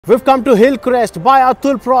We've come to Hillcrest by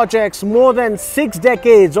Atul Projects. More than 6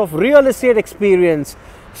 decades of real estate experience,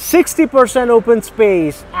 60% open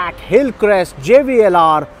space at Hillcrest,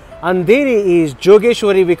 JVLR. Andheri is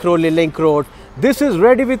JOGESHWARI VIKHROLI Link Road. This is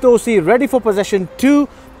ready with OC, ready for possession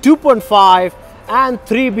 2.5 and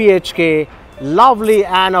 3 BHK. Lovely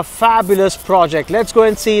and a fabulous project. Let's go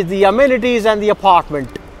and see the amenities and the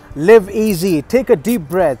apartment. Live easy, take a deep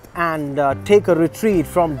breath and take a retreat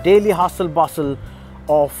from daily hustle bustle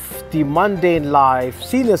of the mundane life.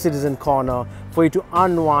 Senior citizen corner for you to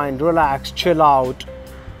unwind, relax, chill out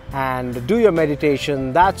and do your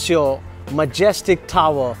meditation. That's your majestic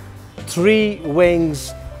tower, 3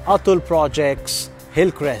 wings, Atul Projects,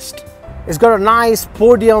 Hillcrest. It's got a nice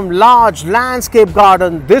podium, large landscape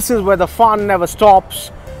garden. This is where the fun never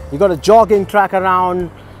stops. You got a jogging track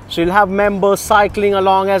around, so you'll have members cycling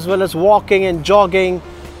along as well as walking and jogging.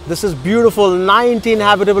 This is beautiful, 19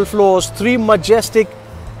 habitable floors, 3 majestic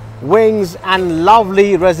wings and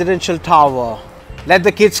lovely residential tower. Let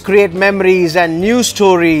the kids create memories and new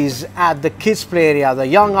stories at the kids play area. The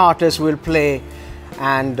young artists will play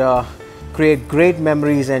and create great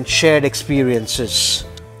memories and shared experiences.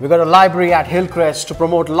 We've got a library at Hillcrest to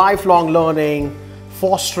promote lifelong learning,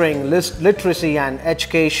 fostering literacy and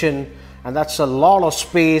education, and that's a lot of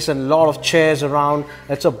space and a lot of chairs around.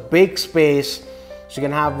 It's a big space, so you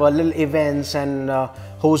can have little events and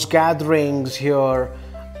host gatherings here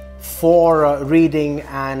for reading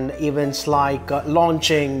and events like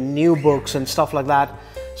launching new books and stuff like that.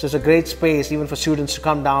 So it's a great space even for students to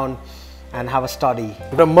come down and have a study.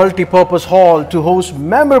 The multi-purpose hall to host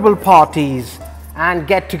memorable parties and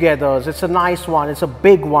get-togethers. It's a nice one, it's a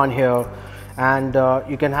big one here, and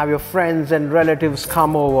you can have your friends and relatives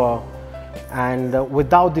come over and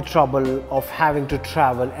without the trouble of having to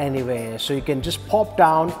travel anywhere. So you can just pop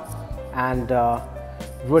down and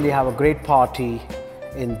really have a great party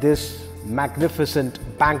in this magnificent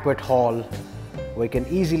banquet hall where you can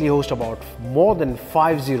easily host about more than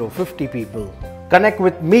 50 people. Connect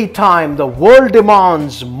with Me Time. The world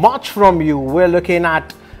demands much from you. We're looking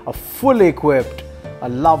at a fully equipped, a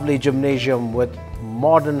lovely gymnasium with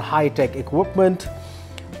modern high-tech equipment.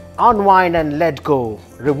 Unwind and let go.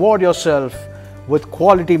 Reward yourself with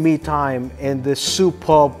quality me time in this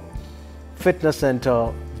superb fitness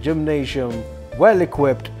center, gymnasium, well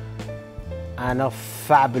equipped and a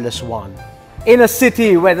fabulous one. In a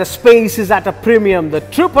city where the space is at a premium, the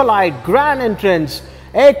triple-eyed grand entrance,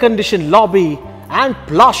 air-conditioned lobby and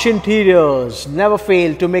plush interiors never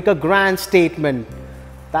fail to make a grand statement.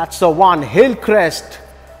 That's the one, Hillcrest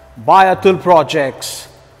by Atul Projects.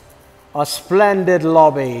 A splendid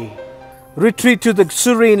lobby. Retreat to the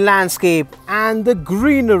serene landscape and the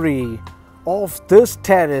greenery of this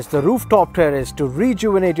terrace, the rooftop terrace, to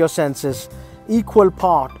rejuvenate your senses. Equal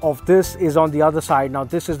part of this is on the other side. Now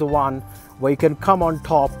this is the one where you can come on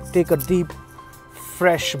top, take a deep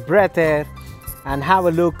fresh breath air and have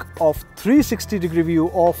a look of 360-degree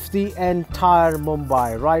view of the entire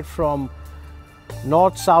Mumbai, right from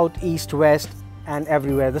north, south, east, west and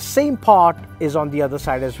everywhere. The same part is on the other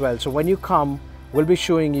side as well. So when you come, we'll be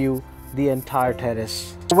showing you the entire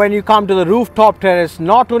terrace. When you come to the rooftop terrace,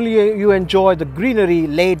 not only you enjoy the greenery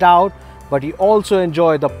laid out, but you also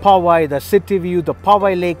enjoy the Powai, the city view, the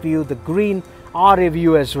Powai lake view, the green RA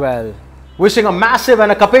view as well. Wishing a massive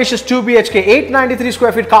and a capacious 2 BHK, 893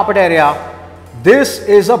 square feet carpet area. This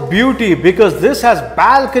is a beauty because this has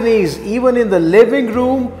balconies even in the living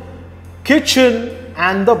room, kitchen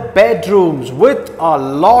and the bedrooms with a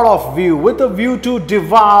lot of view, with a view to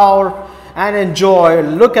devour and enjoy.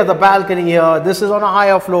 Look at the balcony here. This is on a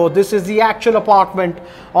higher floor. This is the actual apartment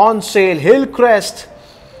on sale. Hillcrest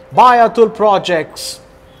by Atul Projects,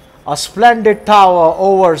 a splendid tower,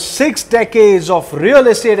 over 6 decades of real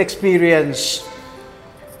estate experience.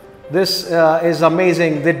 This is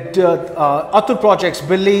amazing. The Atul Projects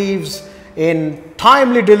believes in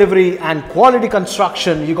timely delivery and quality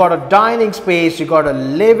construction. You got a dining space, you got a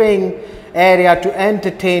living area to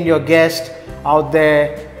entertain your guests out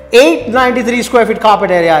there. 893 square feet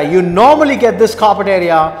carpet area. You normally get this carpet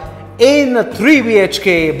area in a 3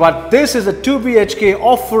 BHK, but this is a 2 BHK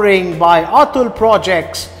offering by Atul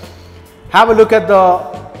Projects. Have a look at the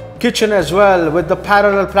kitchen as well with the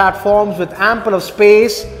parallel platforms with ample of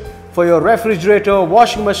space for your refrigerator,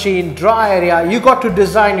 washing machine, dry area. You got to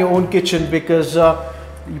design your own kitchen because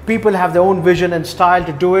people have their own vision and style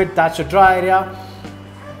to do it. That's a dry area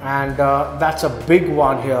and that's a big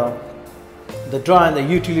one here. The dry and the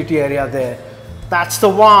utility area there. That's the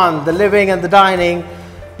one, the living and the dining.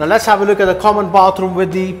 Now let's have a look at the common bathroom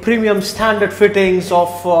with the premium standard fittings of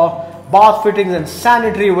bath fittings and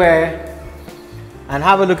sanitary ware. And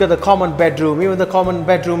have a look at the common bedroom. Even the common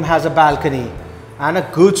bedroom has a balcony and a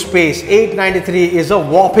good space. 893 is a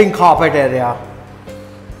whopping carpet area.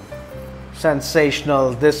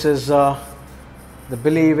 Sensational. This is the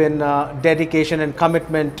belief in dedication and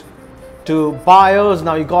commitment to buyers.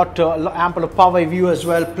 Now you got ample of power view as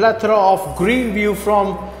well. Plethora of green view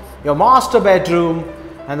from your master bedroom.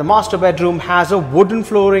 And the master bedroom has a wooden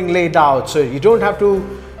flooring laid out. So you don't have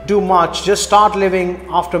to do much. Just start living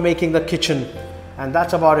after making the kitchen. And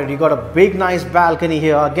that's about it. You got a big nice balcony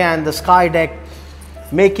here. Again, the sky deck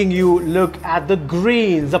making you look at the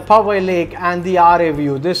greens, the Powai Lake and the RA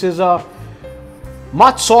view. This is a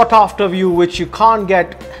much sought after view which you can't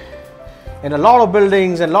get in a lot of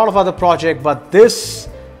buildings and a lot of other projects, but this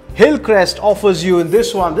Hillcrest offers you in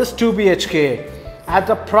this one, this 2 BHK at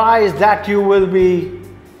the price that you will be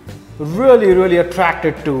really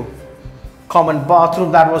attracted to. Common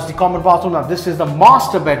bathroom, that was the common bathroom. Now this is the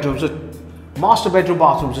master bedroom. So master bedroom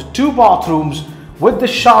bathrooms, so 2 bathrooms with the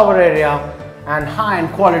shower area and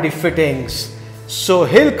high-end quality fittings. So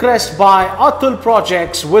Hillcrest by Atul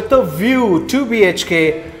Projects with a view, 2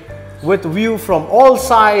 BHK with view from all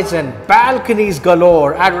sides and balconies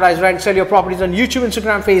galore. Advertise, rent, sell your properties on YouTube,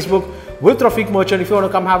 Instagram, Facebook with Rafiq Merchant. If you want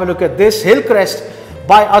to come have a look at this Hillcrest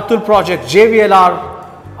by Atul Project,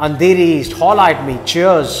 JVLR, Andheri East. Holla at me.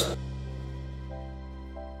 Cheers.